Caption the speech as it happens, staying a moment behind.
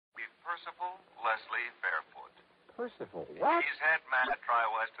Percival Leslie Fairfoot. Percival, what? He's head man at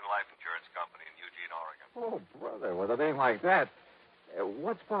Tri-Western Life Insurance Company in Eugene, Oregon. Oh, brother, with a name like that.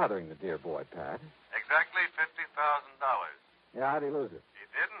 What's bothering the dear boy, Pat? Exactly $50,000. Yeah, how'd he lose it? He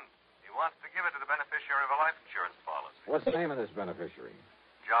didn't. He wants to give it to the beneficiary of a life insurance policy. What's the name of this beneficiary?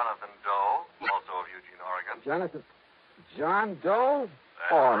 Jonathan Doe, also of Eugene, Oregon. John Doe?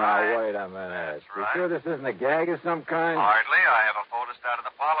 That's Now, right. wait a minute. That's You right. sure this isn't a gag of some kind? Hardly. I have a photostat of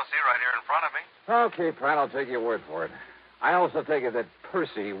the policy right here in front of me. Okay, Pat, I'll take your word for it. I also take it that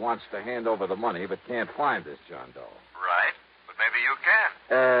Percy wants to hand over the money but can't find this John Doe. Right. But maybe you can.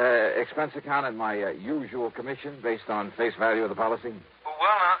 Expense account at my usual commission based on face value of the policy?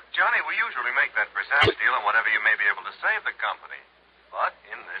 Well, now, Johnny, we usually make that percentage deal on whatever you may be able to save the company.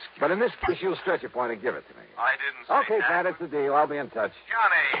 But in this case, you'll stretch a point and give it to me. I didn't say Okay, that. Pat, it's a deal. I'll be in touch.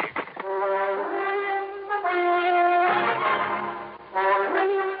 Johnny!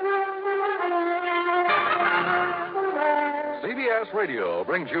 CBS Radio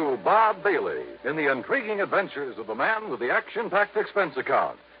brings you Bob Bailey in the intriguing adventures of the man with the action-packed expense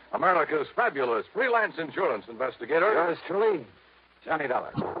account, America's fabulous freelance insurance investigator. Yours truly, Johnny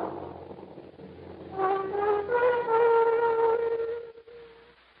Dollar.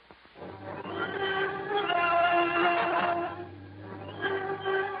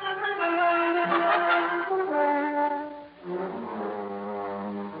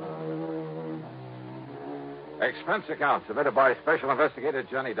 Expense account submitted by Special Investigator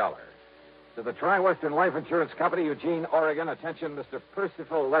Johnny Dollar. To the Tri-Western Life Insurance Company, Eugene, Oregon. Attention, Mr.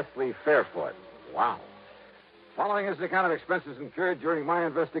 Percival Leslie Fairfoot. Wow. Following is an account of expenses incurred during my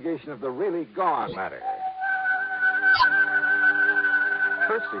investigation of the really gone matter.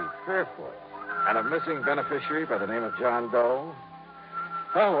 Percy Fairfoot. And a missing beneficiary by the name of John Doe.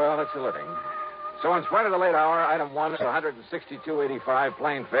 Oh, well, it's a living. So in spite of the late hour, item 1 is $162.85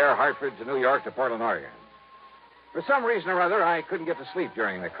 plane fare, Hartford to New York to Portland, Oregon. For some reason or other, I couldn't get to sleep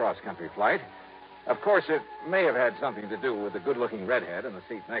during the cross-country flight. Of course, it may have had something to do with the good-looking redhead in the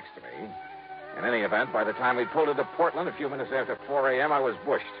seat next to me. In any event, by the time we pulled into Portland a few minutes after 4 a.m., I was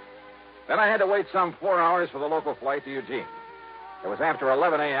bushed. Then I had to wait some 4 hours for the local flight to Eugene. It was after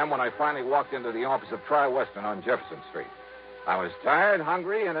 11 a.m. when I finally walked into the office of Tri-Western on Jefferson Street. I was tired,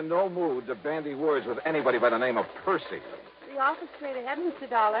 hungry, and in no mood to bandy words with anybody by the name of Percy. The office straight ahead, Mr.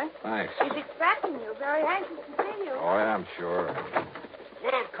 Dollar. Thanks. He's expecting you. Very anxious to see you. Oh, yeah, I'm sure.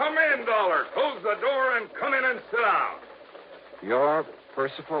 Well, come in, Dollar. Close the door and come in and sit down. You're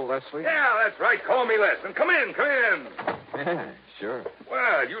Percival Leslie? Yeah, that's right. Call me Les. And come in, come in. Yeah, sure.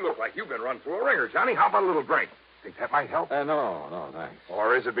 Well, you look like you've been run through a ringer, Johnny. How about a little drink? Think that might help? No, thanks.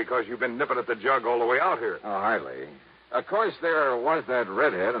 Or is it because you've been nipping at the jug all the way out here? Oh, hardly. Of course, there was that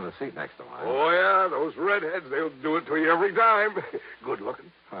redhead in the seat next to mine. Oh, yeah, those redheads, they'll do it to you every time. Good looking.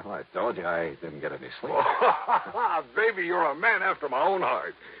 Well, I told you I didn't get any sleep. Oh, baby, you're a man after my own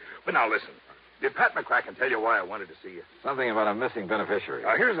heart. But now, listen. Did Pat McCracken tell you why I wanted to see you? Something about a missing beneficiary.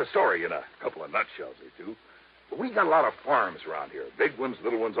 Now, here's a story in a couple of nutshells or two. We got a lot of farms around here. Big ones,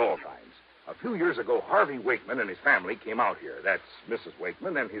 little ones, all kinds. A few years ago, Harvey Wakeman and his family came out here. That's Mrs.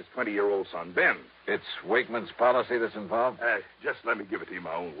 Wakeman and his 20-year-old son, Ben. It's Wakeman's policy that's involved? Just let me give it to you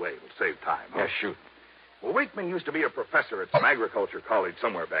my own way. It'll save time. Huh? Yeah, shoot. Well, Wakeman used to be a professor at some agriculture college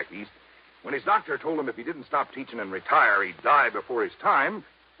somewhere back east. When his doctor told him if he didn't stop teaching and retire, he'd die before his time,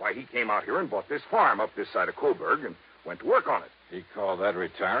 why, he came out here and bought this farm up this side of Coburg and went to work on it. He called that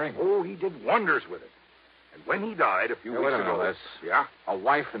retiring? Oh, he did wonders with it. And when he died a few weeks ago... Wait a minute, Yeah? A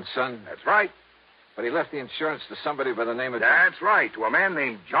wife and son? That's right. But he left the insurance to somebody by the name of... That's right, to a man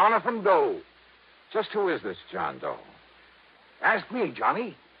named Jonathan Doe. Just who is this John Doe? Ask me,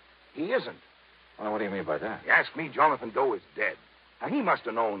 Johnny. He isn't. Well, what do you mean by that? You ask me, Jonathan Doe is dead. Now, he must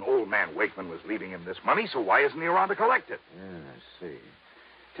have known old man Wakeman was leaving him this money, so why isn't he around to collect it? Yeah, I see.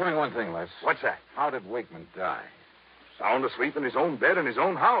 Tell me one thing, Les. What's that? How did Wakeman die? Sound asleep in his own bed in his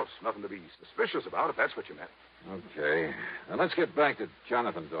own house. Nothing to be suspicious about, if that's what you meant. Okay. Now, let's get back to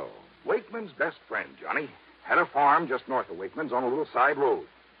Jonathan Doe. Wakeman's best friend, Johnny. Had a farm just north of Wakeman's on a little side road.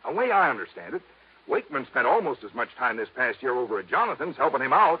 The way I understand it, Wakeman spent almost as much time this past year over at Jonathan's helping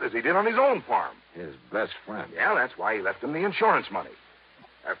him out as he did on his own farm. His best friend? Yeah, that's why he left him the insurance money.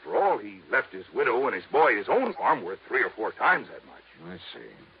 After all, he left his widow and his boy his own farm worth 3 or 4 times that much. I see.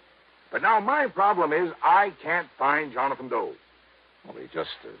 But now my problem is I can't find Jonathan Doe. Well, he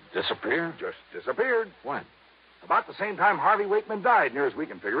just disappeared? Just disappeared. When? About the same time Harvey Wakeman died, near as we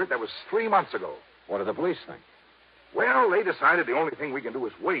can figure it. That was 3 months ago. What do the police think? Well, they decided the only thing we can do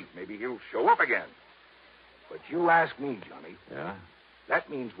is wait. Maybe he'll show up again. But you ask me, Johnny. Yeah? That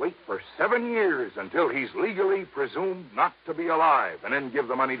means wait for 7 years until he's legally presumed not to be alive, and then give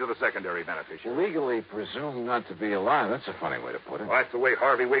the money to the secondary beneficiary. Legally presumed not to be alive. That's a funny way to put it. Well, that's the way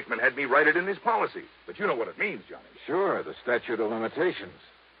Harvey Wakeman had me write it in his policy. But you know what it means, Johnny. Sure, the statute of limitations.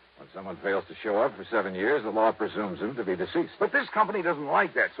 When someone fails to show up for 7 years, the law presumes him to be deceased. But this company doesn't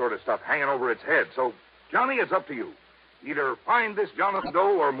like that sort of stuff hanging over its head. So, Johnny, it's up to you. Either find this Jonathan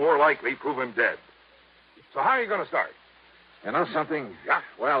Doe or, more likely, prove him dead. So how are you going to start? You know something? Yeah.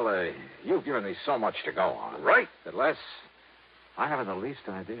 Well, you've given me so much to go on. Right. That, Les, I haven't the least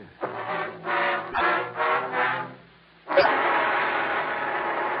idea.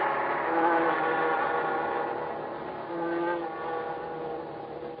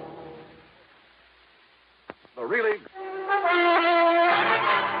 The really...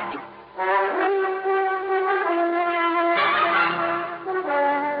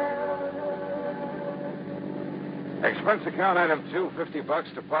 Expense account item 2,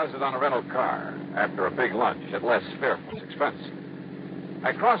 $50 deposit on a rental car after a big lunch at Les Fairford's expense.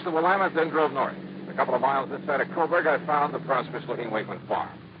 I crossed the Willamette, then drove north. A couple of miles inside of Coburg, I found the prosperous-looking Wakeman farm.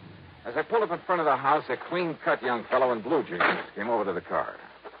 As I pulled up in front of the house, a clean-cut young fellow in blue jeans came over to the car.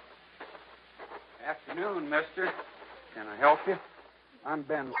 Afternoon, mister. Can I help you? I'm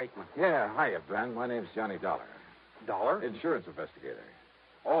Ben Wakeman. Yeah, hiya, Ben. My name's Johnny Dollar. Dollar? Insurance investigator.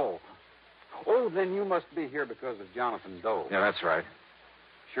 Oh, then you must be here because of Jonathan Doe. Yeah, that's right.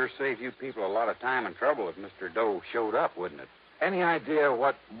 Sure save you people a lot of time and trouble if Mr. Doe showed up, wouldn't it? Any idea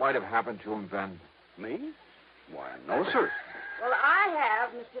what might have happened to him, Ben? Me? Why, no, sir. Well, I have,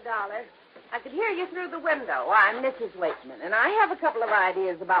 Mr. Dollar. I could hear you through the window. I'm Mrs. Wakeman, and I have a couple of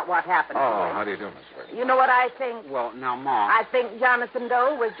ideas about what happened to Oh, him. how do you do, Miss Wakeman? You know what I think? Well, now, Ma. I think Jonathan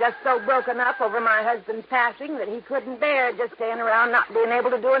Doe was just so broken up over my husband's passing that he couldn't bear just staying around not being able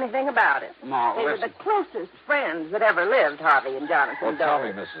to do anything about it. Ma, They were listen. the closest friends that ever lived, Harvey and Well, Jonathan Doe. tell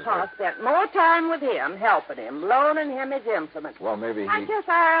me, Mrs. Pa Wakeman. spent more time with him, helping him, loaning him his implements. Well, maybe I he... guess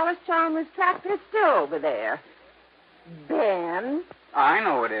our Alice Chalmers tractor is still over there. Ben? I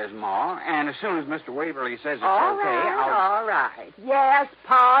know it is, Ma. And as soon as Mr. Waverly says it's All okay, right, all right. Yes,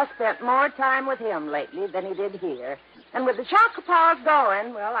 Pa spent more time with him lately than he did here. And with the shock of Pa's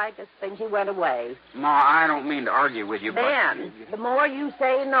going, well, I just think he went away. Ma, I don't mean to argue with you, Ben, the more you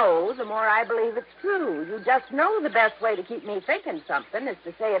say no, the more I believe it's true. You just know the best way to keep me thinking something is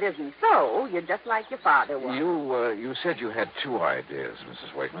to say it isn't so. You're just like your father was. You said you had 2 ideas,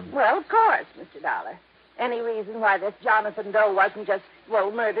 Mrs. Wakeman. Well, of course, Mr. Dollar. Any reason why this Jonathan Doe wasn't just,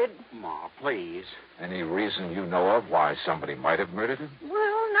 well, murdered? Ma, please. Any reason you know of why somebody might have murdered him?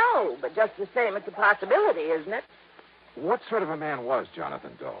 Well, no, but just the same, it's a possibility, isn't it? What sort of a man was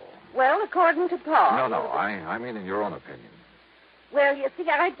Jonathan Doe? Well, according to Pa. No, I mean in your own opinion. Well, you see,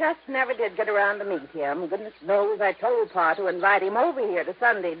 I just never did get around to meet him. Goodness knows I told Pa to invite him over here to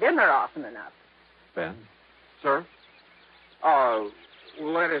Sunday dinner often enough. Ben? Sir? Well,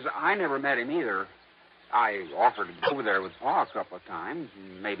 that is, I never met him either. I offered to go over there with Pa a couple of times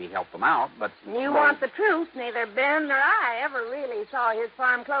and maybe help him out, but... You want the truth, neither Ben nor I ever really saw his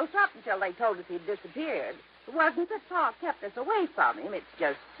farm close up until they told us he'd disappeared. It wasn't that Pa kept us away from him. It's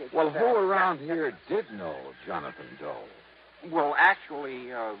just... Well, who around here did know Jonathan Doe? Well,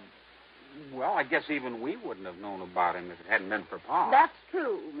 actually, well, I guess even we wouldn't have known about him if it hadn't been for Pa. That's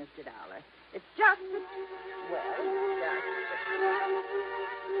true, Mr. Dollar. It's just that... Well,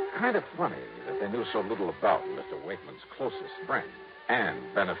 Kind of funny that they knew so little about Mr. Wakeman's closest friend and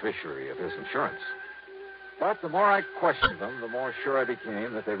beneficiary of his insurance. But the more I questioned them, the more sure I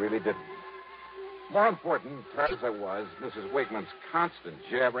became that they really didn't. More important, tired as I was, Mrs. Wakeman's constant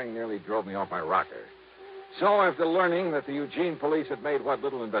jabbering nearly drove me off my rocker. So, after learning that the Eugene police had made what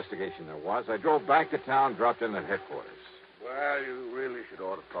little investigation there was, I drove back to town, dropped in at headquarters. Well, you really should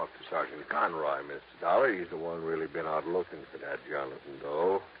ought to talk to Sergeant Conroy, Mr. Dollar. He's the one really been out looking for that Jonathan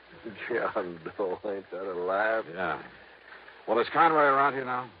Doe. John Doe, ain't that a laugh? Yeah. Well, is Conroy around here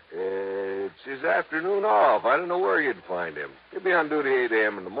now? It's his afternoon off. I don't know where you'd find him. He'll be on duty 8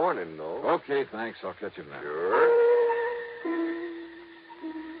 a.m. in the morning, though. Okay, thanks. I'll catch him then. Sure.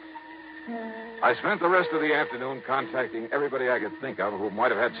 I spent the rest of the afternoon contacting everybody I could think of who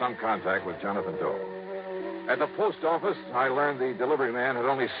might have had some contact with Jonathan Doe. At the post office, I learned the delivery man had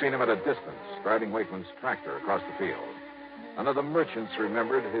only seen him at a distance, driving Wakeman's tractor across the field. None of the merchants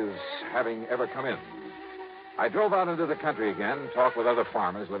remembered his having ever come in. I drove out into the country again, talked with other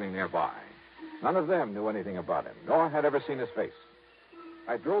farmers living nearby. None of them knew anything about him, nor had ever seen his face.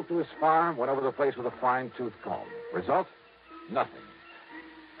 I drove to his farm, went over the place with a fine-tooth comb. Result? Nothing.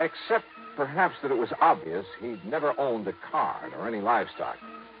 Except, perhaps, that it was obvious he'd never owned a car nor any livestock,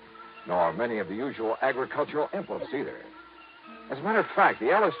 nor many of the usual agricultural implements either. As a matter of fact,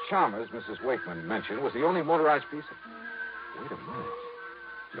 the Alice Chalmers Mrs. Wakeman mentioned was the only motorized piece of... Wait a minute.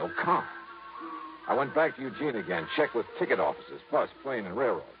 No car. I went back to Eugene again, checked with ticket offices, bus, plane, and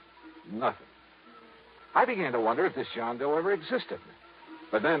railroad. Nothing. I began to wonder if this John Doe ever existed.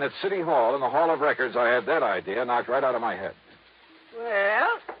 But then at City Hall, in the Hall of Records, I had that idea knocked right out of my head.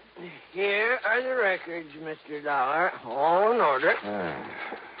 Well, here are the records, Mr. Dollar. All in order.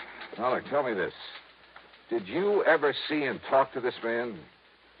 Now, look, tell me this. Did you ever see and talk to this man?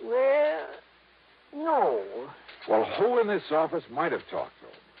 Well, no. Well, who in this office might have talked to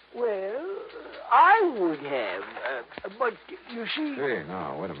him? Well, I would have. But, you see... Hey,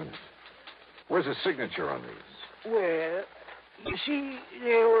 now, wait a minute. Where's the signature on these? Well, you see,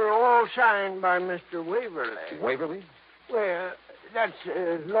 they were all signed by Mr. Waverly. Waverly? Well, that's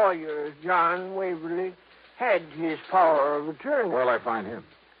lawyer John Waverly had his power of attorney. Where'll I find him?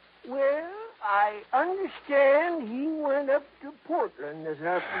 Well, I understand he went up to Portland this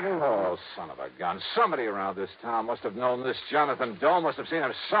afternoon. Oh, son of a gun. Somebody around this town must have known this Jonathan Doe, must have seen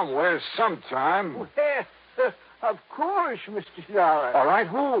him somewhere, sometime. Well, of course, Mr. Dollar. All right,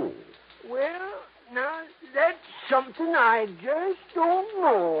 who? Well, now, that's something I just don't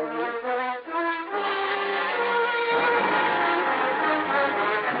know.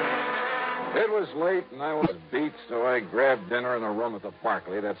 It was late, and I was beat, so I grabbed dinner in a room at the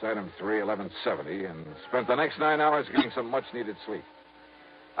Barclay. That's item 3, 1170, and spent the next 9 hours getting some much-needed sleep.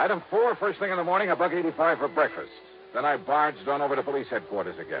 Item 4, first thing in the morning, $1.85 for breakfast. Then I barged on over to police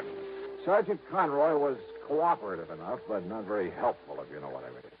headquarters again. Sergeant Conroy was cooperative enough, but not very helpful, if you know what I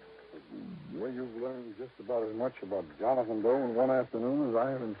mean. Well, you've learned just about as much about Jonathan Doe in one afternoon as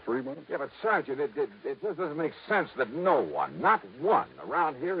I have in 3 months. Yeah, but, Sergeant, it just doesn't make sense that no one, not one,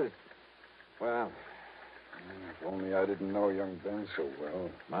 around here is... Well... If only I didn't know young Ben so well.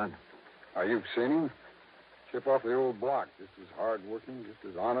 Man? You've seen him? Chip off the old block. Just as hard-working, just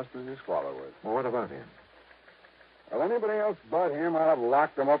as honest as his father was. Well, what about him? Well, anybody else but him, I'd have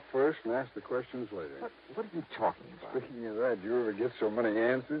locked him up first and asked the questions later. What are you talking about? Speaking of that, you ever get so many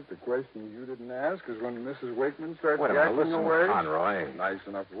answers to questions you didn't ask as when Mrs. Wakeman started Wait a minute, acting listen, away? Conroy. Nice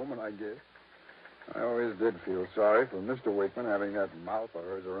enough woman, I guess. I always did feel sorry for Mr. Wakeman having that mouth of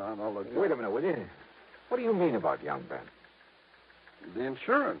hers around all the time. Wait a minute, will you? What do you mean about young Ben? The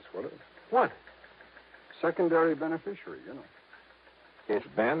insurance, What? Secondary beneficiary, you know. It's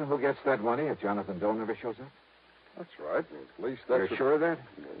Ben who gets that money if Jonathan Doe never shows up? That's right. Well, at least that's... You're sure of that?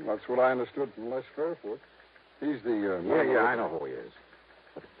 Well, that's what I understood from Les Fairfoot. He's the... Yeah, I know who he is.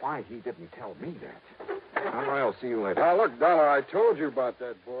 But why he didn't tell me that? Conroy, I'll see you later. Now, look, Dollar, I told you about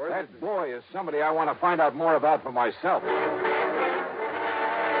that boy. That boy is somebody I want to find out more about for myself.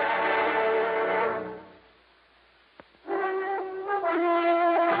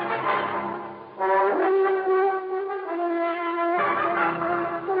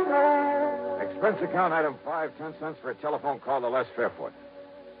 Expense account item 5, 10 cents for a telephone call to Les Fairfoot.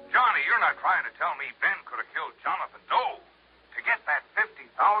 Johnny, you're not trying to tell me Ben could have killed Jonathan Doe to get that $50,000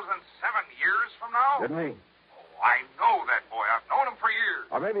 7 years from now? Didn't he? Oh, I know that boy. I've known him for years.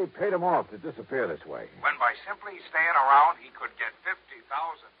 Or maybe he paid him off to disappear this way. When by simply staying around, he could get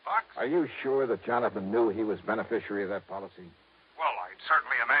 $50,000. Are you sure that Jonathan knew he was beneficiary of that policy? Well, I'd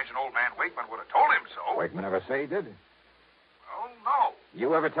certainly imagine old man Wakeman would have told him so. Wakeman never say he did? Oh, no.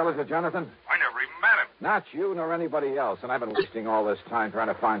 You ever tell it to Jonathan? I never even met him. Not you nor anybody else, and I've been wasting all this time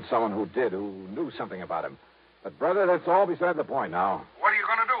trying to find someone who did, who knew something about him. But, brother, that's all beside the point now. What are you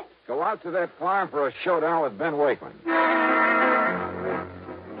going to do? Go out to that farm for a showdown with Ben Wakeman.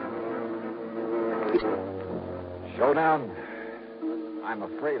 Showdown? I'm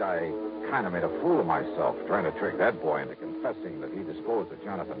afraid I kind of made a fool of myself trying to trick that boy into confessing that he disposed of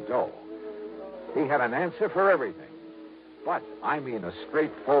Jonathan Doe. He had an answer for everything. But I mean a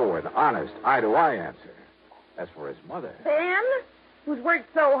straightforward, honest, eye-to-eye answer. As for his mother... Ben, who's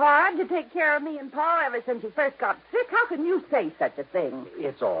worked so hard to take care of me and Pa ever since you first got sick, how can you say such a thing?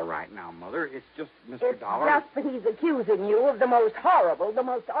 It's all right now, Mother. It's just Mr. It's Dollar. just that he's accusing you of the most horrible, the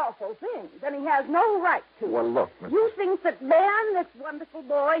most awful things, and he has no right to. Well, look, Mr. You think that Ben, this wonderful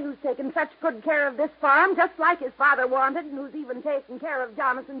boy who's taken such good care of this farm, just like his father wanted, and who's even taken care of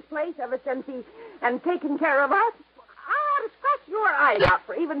Jonathan's place ever since and taken care of us, I ought to scratch your eyes out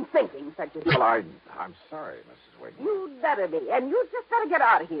for even thinking such a thing. Well, I'm sorry, Mrs. Wakeman. You'd better be, and you just better get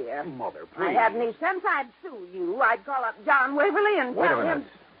out of here. Mother, If please. I had any sense, I'd sue you. I'd call up John Waverly and Wait a tell him... minute.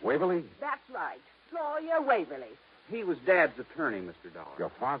 Waverly? That's right. Lawyer Waverly. He was Dad's attorney, Mr. Dollar.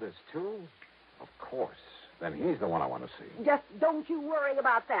 Your father's, too? Of course. Then he's the one I want to see. Just don't you worry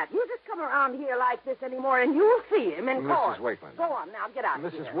about that. You just come around here like this anymore, and you'll see him in court. Mrs. Wakeman. Go on now, get out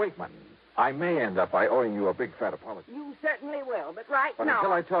of here. Mrs. Wakeman, I may end up by owing you a big fat apology. You certainly will, but right But now...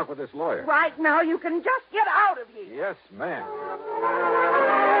 until I talk with this lawyer... Right now, you can just get out of here. Yes, ma'am.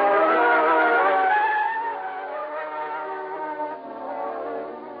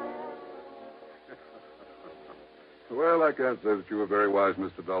 Well, I can't say that you were very wise,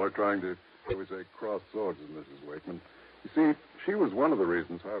 Mr. Dollar, trying to, shall we say, cross swords with Mrs. Wakeman. You see, she was one of the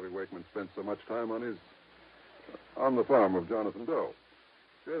reasons Harvey Wakeman spent so much time on the farm of Jonathan Doe.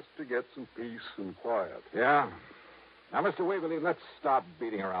 Just to get some peace and quiet. Yeah? Now, Mr. Waverly, let's stop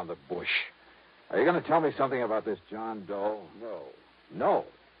beating around the bush. Are you going to tell me something about this John Doe? No. No.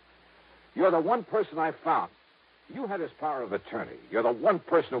 You're the one person I found. You had his power of attorney. You're the one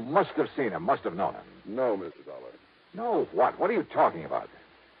person who must have seen him, must have known him. No, Mr. Dollar. No, what? What are you talking about?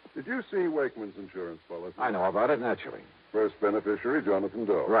 Did you see Wakeman's insurance policy? I know about it, naturally. First beneficiary, Jonathan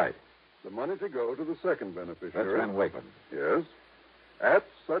Doe. Right. The money to go to the second beneficiary. That's Ben Wakeman. Yes. At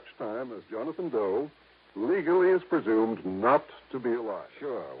such time as Jonathan Doe legally is presumed not to be alive.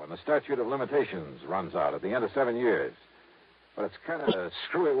 Sure, when the statute of limitations runs out at the end of 7 years. But it's kind of a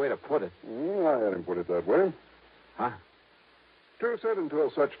screwy way to put it. I had him put it that way. Huh? To have said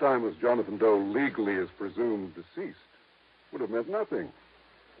until such time as Jonathan Doe legally is presumed deceased would have meant nothing.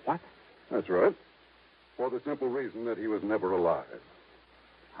 What? That's right. For the simple reason that he was never alive.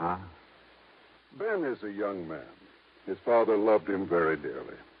 Huh? Ben is a young man. His father loved him very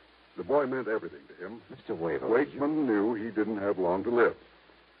dearly. The boy meant everything to him. Mr. Waverly. Wakeman knew he didn't have long to live.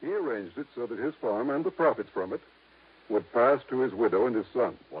 He arranged it so that his farm and the profits from it would pass to his widow and his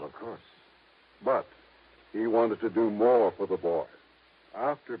son. Well, of course. But he wanted to do more for the boy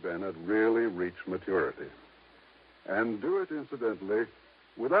after Ben had really reached maturity. And do it, incidentally,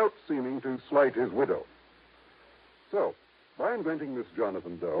 without seeming to slight his widow. So, by inventing this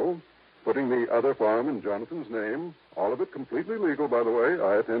Jonathan Doe, putting the other farm in Jonathan's name, all of it completely legal, by the way.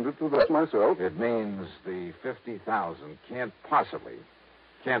 I attended to that myself. It means the 50,000 can't possibly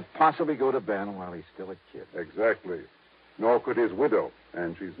go to Ben while he's still a kid. Exactly. Nor could his widow,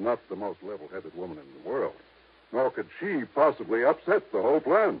 and she's not the most level-headed woman in the world. Nor could she possibly upset the whole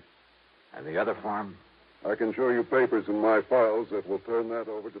plan. And the other farm? I can show you papers in my files that will turn that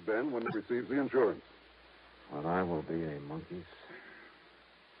over to Ben when he receives the insurance. Well, I will be a monkey's.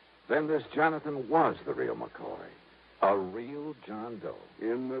 Then this Jonathan was the real McCoy. A real John Doe.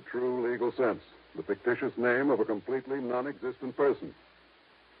 In the true legal sense. The fictitious name of a completely non-existent person.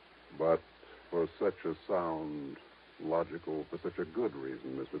 But for such a sound, logical, for such a good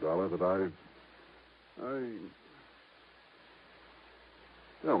reason, Mr. Dollar, that I...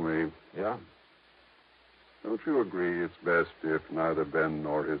 Tell me. Yeah? Don't you agree it's best if neither Ben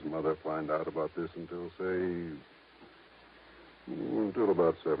nor his mother find out about this until, say... until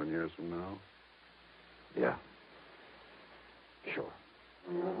about 7 years from now? Yeah. Sure.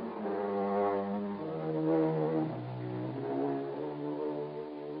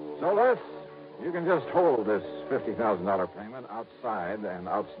 So, Les, you can just hold this $50,000 payment outside and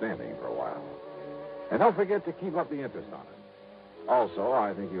outstanding for a while. And don't forget to keep up the interest on it. Also,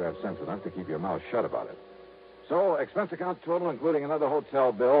 I think you have sense enough to keep your mouth shut about it. So, expense account total, including another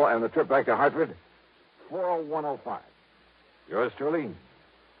hotel bill and the trip back to Hartford, $40105. Yours truly,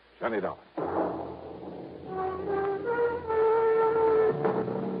 Johnny Dollar.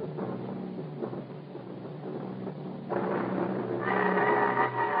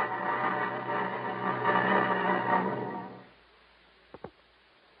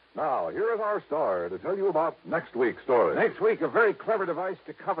 Now, here is our star to tell you about next week's story. Next week, a very clever device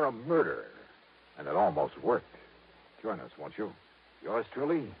to cover a murder. And it almost worked. Join us, won't you? Yours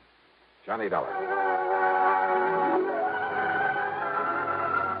truly, Johnny Dollar.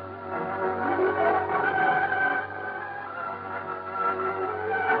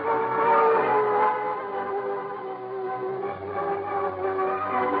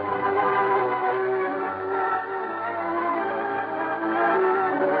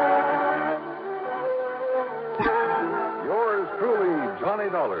 Yours truly, Johnny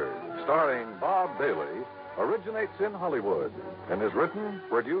Dollar, starring Bob Bailey, originates in Hollywood and is written,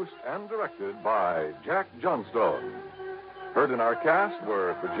 produced, and directed by Jack Johnstone. Heard in our cast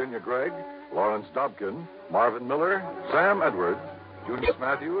were Virginia Gregg, Lawrence Dobkin, Marvin Miller, Sam Edwards, Junius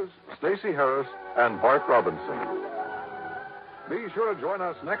Matthews, Stacey Harris, and Bart Robinson. Be sure to join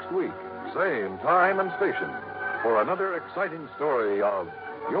us next week, same time and station, for another exciting story of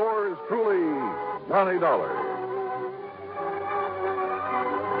yours truly, Johnny Dollar.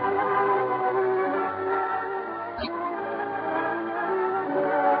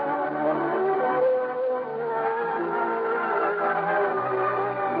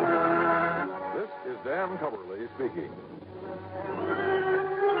 speaking.